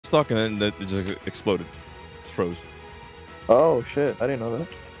stock and then it just exploded. It froze. Oh shit! I didn't know that.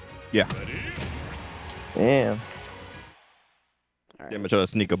 Yeah. Damn. Yeah, I'm gonna try to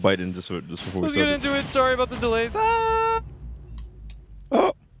sneak a bite in just before we Let's start. get into it. Sorry about the delays. Ah!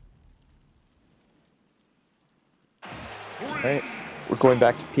 Oh. Alright, we're going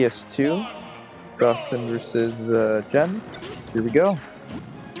back to PS2. Joshathan versus Jen. Here we go.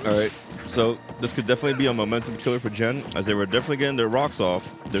 Alright, so this could definitely be a momentum killer for Jen, as they were definitely getting their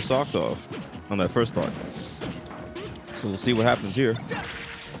socks off on that first stock. So we'll see what happens here.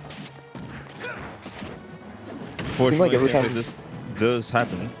 Fortunately, like every things time like this does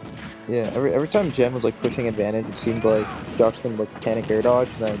happen. Yeah, every time Jen was like pushing advantage, it seemed like Joshathan would like panic air dodge,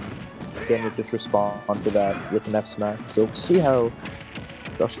 and then Jen would just respond to that with an F smash. So we'll see how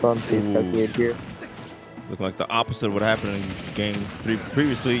Joshathan stays calculated here. Looking like the opposite of what happened in game 3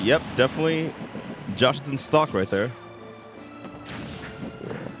 previously. Yep, definitely Joshathan's stock right there.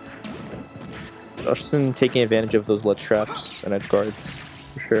 Joshathan taking advantage of those ledge traps and edge guards,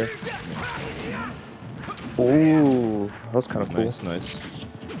 for sure. Ooh, that was kind of cool. Nice.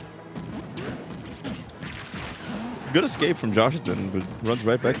 Good escape from Joshathan, but runs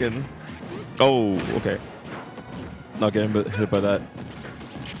right back in. Oh, okay. Not getting hit by that.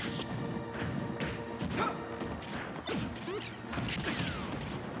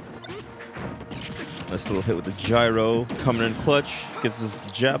 Nice little hit with the gyro. Coming in clutch. Gets his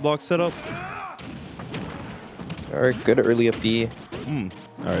jab block set up. Alright, good early up B.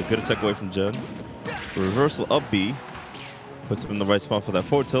 Alright, good attack away from Jen. Reversal up B. Puts him in the right spot for that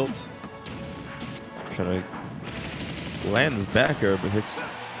forward tilt. Trying to land his back air, but hits.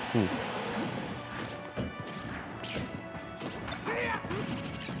 Ooh.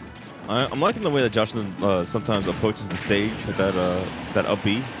 I'm liking the way that Joshathan sometimes approaches the stage with that up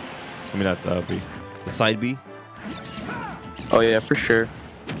B. I mean, not the up B. The side B. Oh yeah, for sure.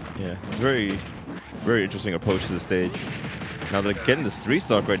 Yeah, it's very interesting approach to the stage. Now they're getting this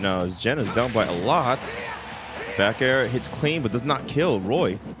 3-stock right now as Jen is down by a lot. Back air hits clean but does not kill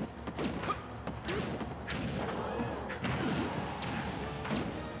Roy.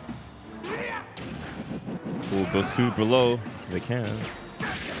 Ooh, goes super low as they can.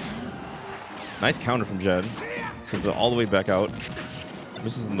 Nice counter from Jen. Sends it all the way back out.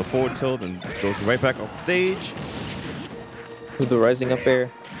 Misses in the forward tilt and goes right back off the stage. With the rising up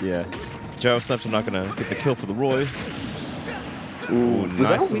air. Yeah, gyro snaps are not gonna get the kill for the Roy. Ooh, was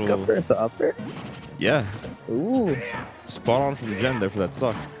that a weak up air to up air? Yeah. Ooh. Spot on from Jen there for that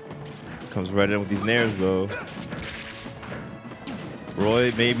stock. Comes right in with these nairs though.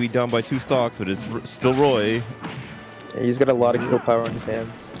 Roy may be down by 2 stocks, but it's still Roy. Yeah, he's got a lot of kill power in his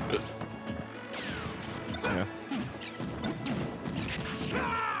hands. Yeah.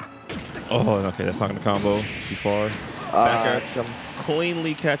 Oh, okay, that's not gonna combo too far. Back air Jump.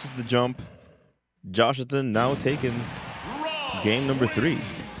 cleanly catches the jump. Joshathan now taking game number 3.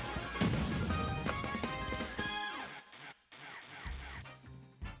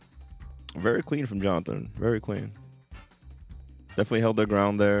 Very clean from Joshathan. Very clean. Definitely held their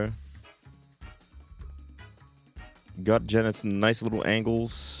ground there. Got Jen at some nice little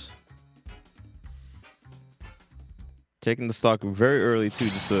angles. Taking the stock very early too,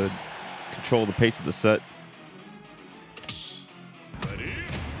 just to control the pace of the set.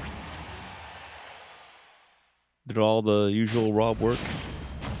 Did all the usual Rob work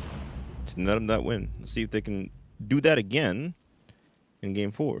to net them that win. Let's see if they can do that again in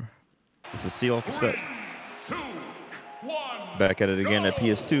game 4. Just to seal off the set. Back at it again at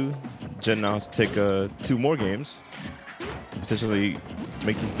PS2. Jen now has to take 2 more games to potentially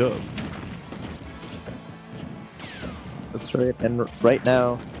make this dub. That's right. And right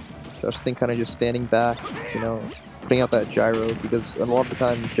now, Joshathan kind of just standing back, you know, putting out that gyro, because a lot of the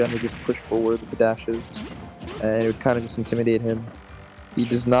time Jen would just push forward with the dashes, and it would kind of just intimidate him. He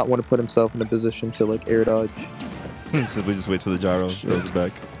does not want to put himself in a position to like air dodge. Simply just waits for the gyro, throws it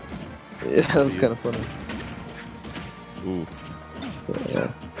back. Yeah, that was kind of funny. Ooh.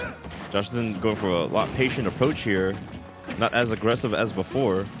 Yeah. Joshathan going for a lot patient approach here. Not as aggressive as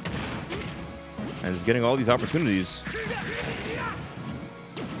before. And is getting all these opportunities.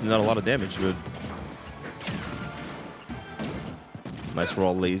 It's not a lot of damage, but nice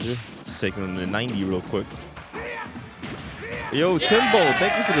raw laser. Just taking him to 90 real quick. Yo, Timbo,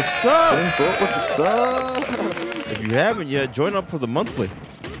 thank you for the sub. Timbo with the sub. If you haven't yet, join up for the monthly.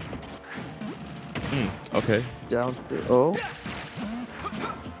 Okay. Down through. Oh.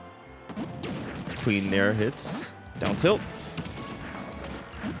 Clean nair hits. Down tilt.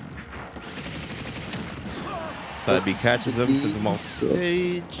 Side B catches him, sends him off the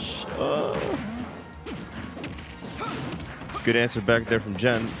stage. Good answer back there from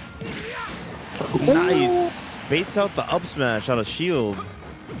Jen. Nice. Baits out the up smash out of shield.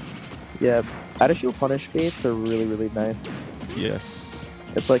 Yeah, out of shield punish baits are really, really nice. Yes.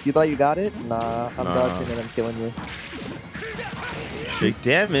 It's like, you thought you got it? Nah, I'm dodging and I'm killing you. Big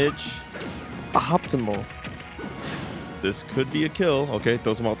damage. Optimal. This could be a kill. Okay,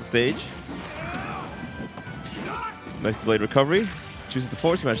 throws him off the stage. Nice delayed recovery. Chooses the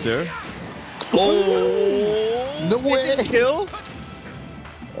forward smash there. Oh! No way! Kill?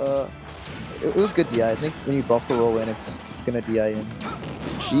 It was good DI. I think when you buffer roll in, it's gonna DI in.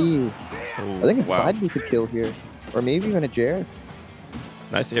 Jeez. Oh, I think a wow. side B could kill here. Or maybe even a Jared.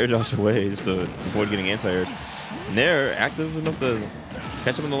 Nice air dodge away just to avoid getting anti-aired. Nair active enough to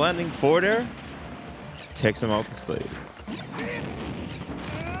catch him on the landing. Forward air. Takes him out the stage.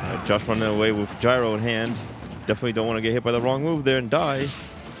 Josh running away with gyro in hand. Definitely don't want to get hit by the wrong move there and die.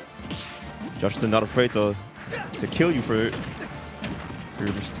 Joshathan not afraid to kill you for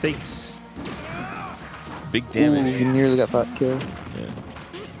your mistakes. Big damage. Ooh, you nearly got that kill. Yeah.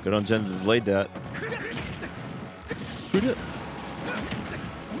 Good on Jen to delay that.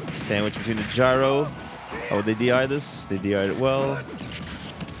 Sandwich between the gyro. Oh, they DI this? They DI'd it well.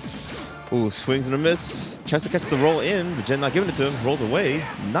 Ooh, swings and a miss. Tries to catch the roll in, but Jen not giving it to him. Rolls away.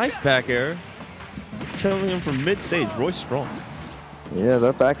 Nice back air. Killing him from mid-stage. Roy's strong. Yeah,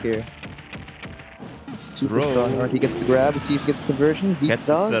 that back air. Super strong. Alright, he gets the grab. Let's see if he gets the conversion. He Gets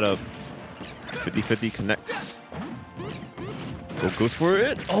the setup. 50-50 connects. Oh, goes for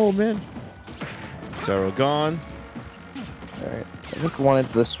it. Oh, man. Gyro gone. Alright. I think I wanted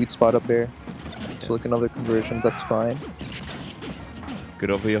the sweet spot up there. So like another conversion. That's fine. Good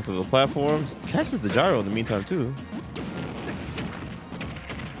up here to the platform. Catches the gyro in the meantime, too.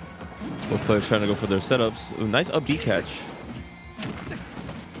 Both players trying to go for their setups. Ooh, nice up B catch.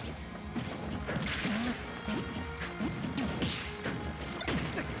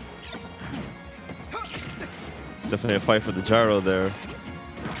 It's definitely a fight for the gyro there.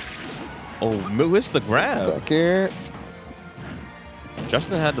 Oh, whiffs the grab. Back air.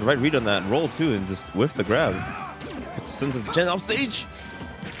 Joshathan had the right read on that roll, too, and just whiffed the grab. It sends Jen off stage.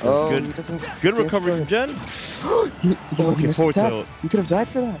 Oh, good. he doesn't. Good recovery from Jen. He missed forward the tap. tilt. You could have died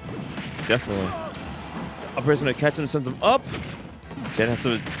for that. Definitely. Up air's gonna catch him, sends him up. Jen has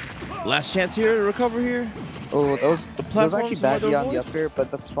to last chance here to recover here. Oh, that was actually bad the on the up air,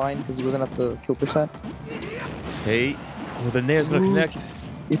 but that's fine because he wasn't at the kill percent. Hey, oh, the nair's gonna connect.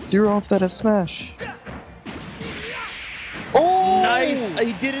 It threw off that F smash. Oh, Nice!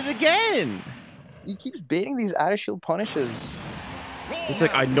 He did it again. He keeps baiting these out of shield punishes. It's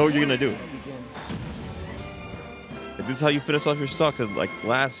like I know you're gonna do it. Like, this is how you finish off your stocks at like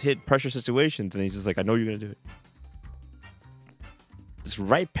last hit pressure situations, and he's just like, I know you're gonna do it. Just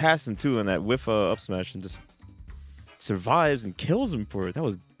right past him too, and that whiff up smash, and just survives and kills him for it. That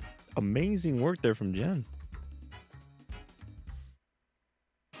was amazing work there from Jen.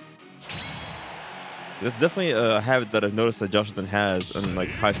 That's definitely a habit that I've noticed that Joshathan has in like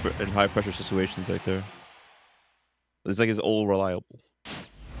high pressure situations right there. It's like it's all reliable.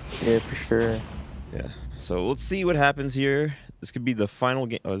 Yeah, for sure. Yeah. So let's see what happens here. This could be the final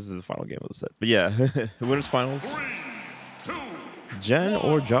game. Oh, this is the final game of the set. But yeah, winners finals. Jen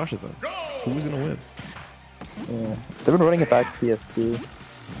or Joshathan? Who's gonna win? Yeah. They've been running it back to PS2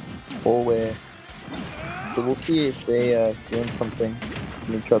 whole way. So we'll see if they gain something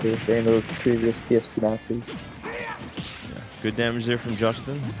from each other during those previous PS2 matches. Yeah. Good damage there from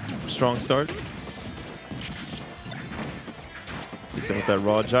Joshathan. Strong start. Gets in with that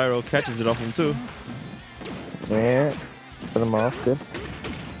raw gyro, catches it off him too. Yeah, set him off, good.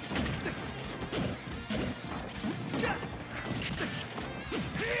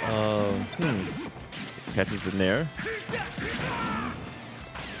 Catches the nair.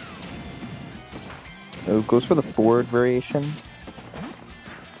 Oh, goes for the forward variation.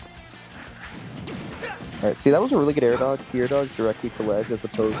 Alright, see, that was a really good air dodge. He air dodge directly to ledge as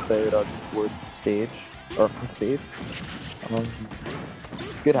opposed to air dodge towards the stage. Or on stage.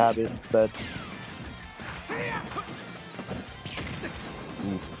 It's a good habit instead.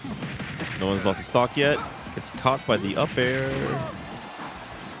 Oof. No one's lost a stock yet. Gets caught by the up air.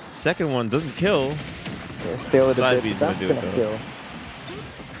 Second one doesn't kill. Yeah, stale it a Side bit, B's but that's gonna do it, gonna though. kill.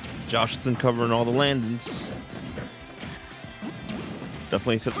 Joshathan covering all the landings.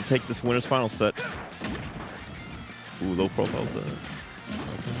 Definitely set to take this winner's final set. Ooh, low profiles there.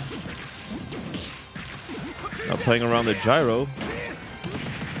 Okay. Now playing around the gyro.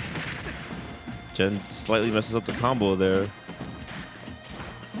 Jen slightly messes up the combo there.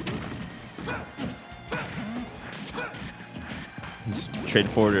 Trade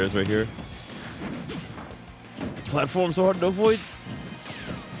forward airs right here. platform so hard to avoid.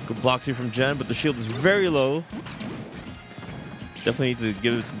 Good blocks here from Jen, but the shield is very low. Definitely need to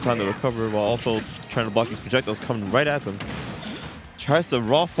give it some time to recover while also trying to block these projectiles coming right at them. Tries to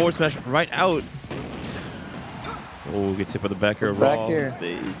raw forward smash right out. Oh, gets hit by the back air raw on the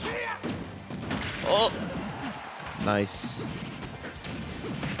stage. Oh, nice. See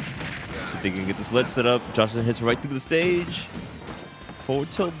if they can get this ledge set up. Joshathan hits right through the stage.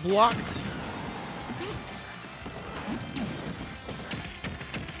 Forward tilt blocked.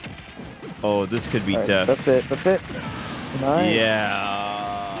 Oh, this could be death. That's it. That's it. Nice.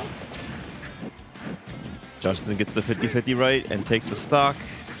 Yeah. Joshathan gets the 50-50 right and takes the stock.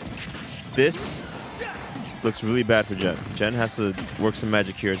 This looks really bad for Jen. Jen has to work some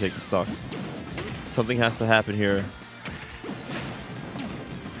magic here and take the stocks. Something has to happen here.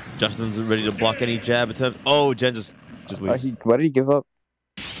 Joshathan's ready to block any jab attempt. Oh, Jen just leaves. Why did he give up?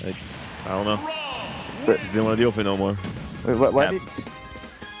 I don't know. Just didn't want to deal with it no more. Wait, why did?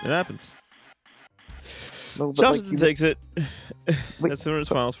 It happens. No, Joshathan takes it. Wait, That's the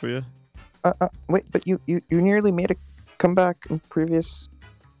finals for you. Wait, but you nearly made a comeback in previous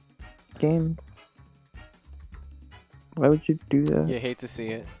games. Why would you do that? You hate to see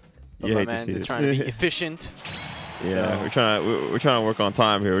it. But You my hate to man's see is it. trying to be efficient. Yeah, So- we're trying to work on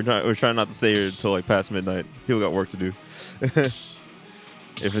time here. We're trying not to stay here until like past midnight. People got work to do.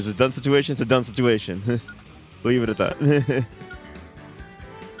 If it's a done situation, it's a done situation. Leave it at that.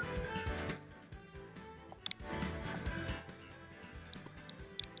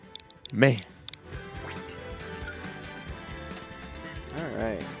 Man. All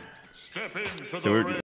right. So we're